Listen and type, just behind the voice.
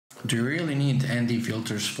Do you really need ND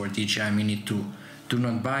filters for DJI Mini 2? Do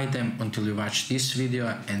not buy them until you watch this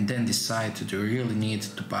video and then decide do you really need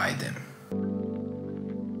to buy them.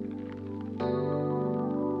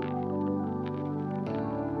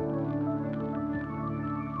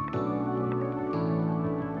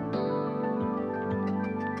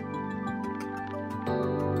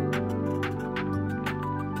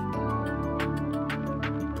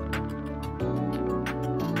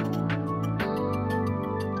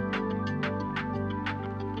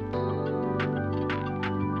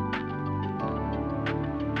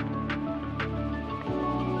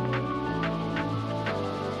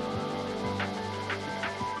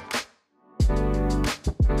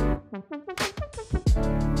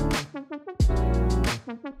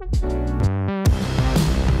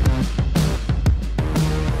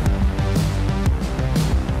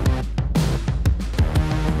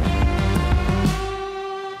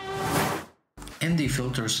 ND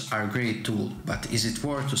filters are a great tool, but is it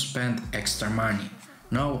worth to spend extra money?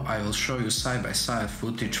 Now I will show you side-by-side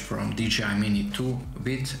footage from DJI Mini 2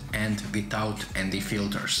 with and without ND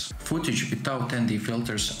filters. Footage without ND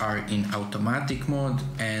filters are in automatic mode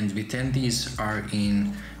and with NDs are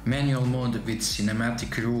in manual mode. With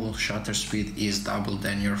cinematic rule, shutter speed is double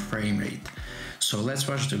than your frame rate. So let's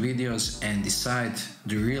watch the videos and decide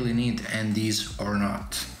do you really need NDs or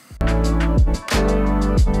not.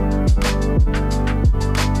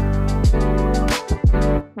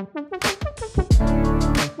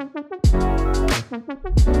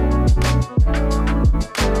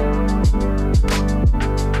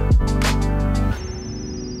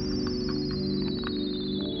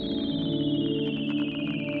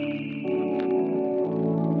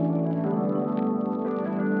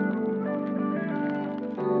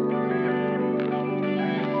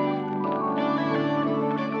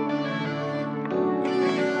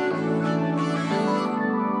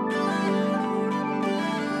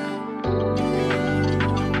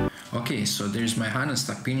 Okay, so there's my honest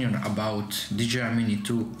opinion about DJI Mini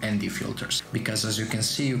 2 ND filters, because as you can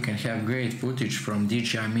see you can have great footage from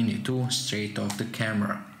DJI Mini 2 straight off the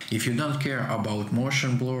camera. If you don't care about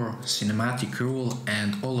motion blur, cinematic rule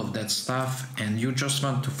and all of that stuff and you just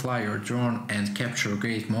want to fly your drone and capture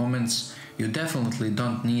great moments, you definitely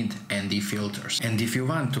don't need ND filters. And if you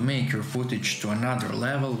want to make your footage to another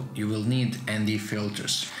level, you will need ND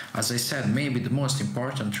filters. As I said, maybe the most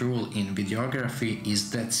important rule in videography is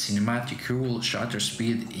that cinematic rule, shutter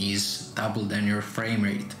speed is double than your frame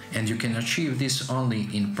rate. And you can achieve this only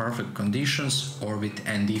in perfect conditions or with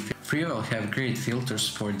ND filters. Freewell have great filters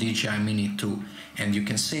for DJI Mini 2 and you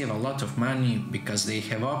can save a lot of money because they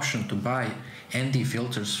have option to buy ND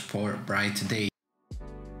filters for bright day.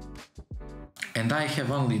 And I have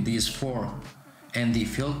only these 4 ND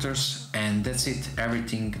filters and that's it,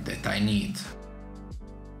 everything that I need.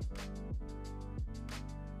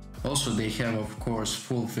 Also they have of course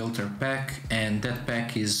full filter pack and that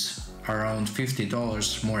pack is around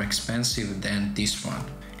 $50 more expensive than this one.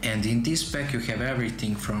 And in this pack you have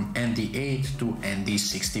everything from ND8 to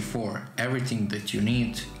ND64, everything that you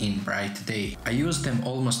need in bright day. I use them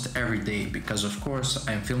almost every day because of course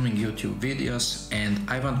I'm filming YouTube videos and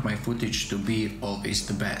I want my footage to be always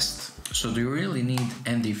the best. So do you really need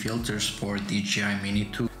ND filters for DJI Mini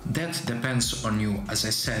 2? That depends on you. As I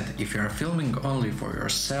said, if you are filming only for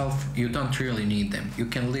yourself, you don't really need them, you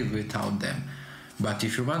can live without them. But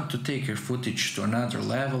if you want to take your footage to another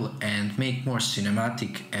level and make more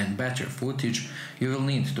cinematic and better footage, you will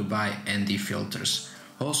need to buy ND filters.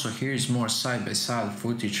 Also here is more side-by-side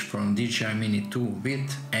footage from DJI Mini 2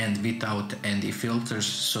 with and without ND filters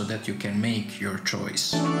so that you can make your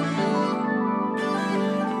choice.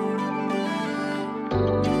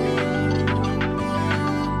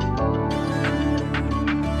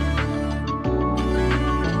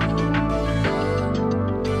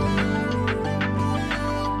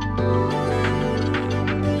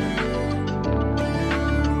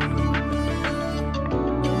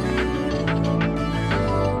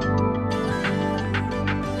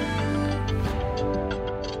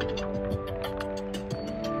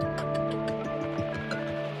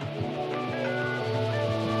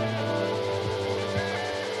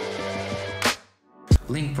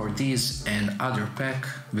 Link for these and other pack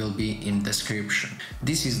will be in description.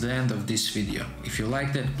 This is the end of this video. If you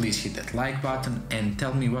liked it, please hit that like button and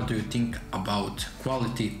tell me what do you think about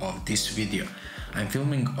quality of this video. I'm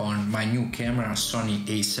filming on my new camera Sony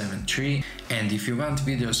a7 III and if you want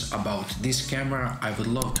videos about this camera, I would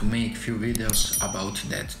love to make few videos about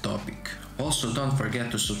that topic. Also don't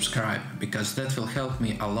forget to subscribe because that will help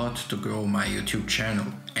me a lot to grow my YouTube channel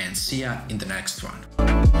and see ya in the next one.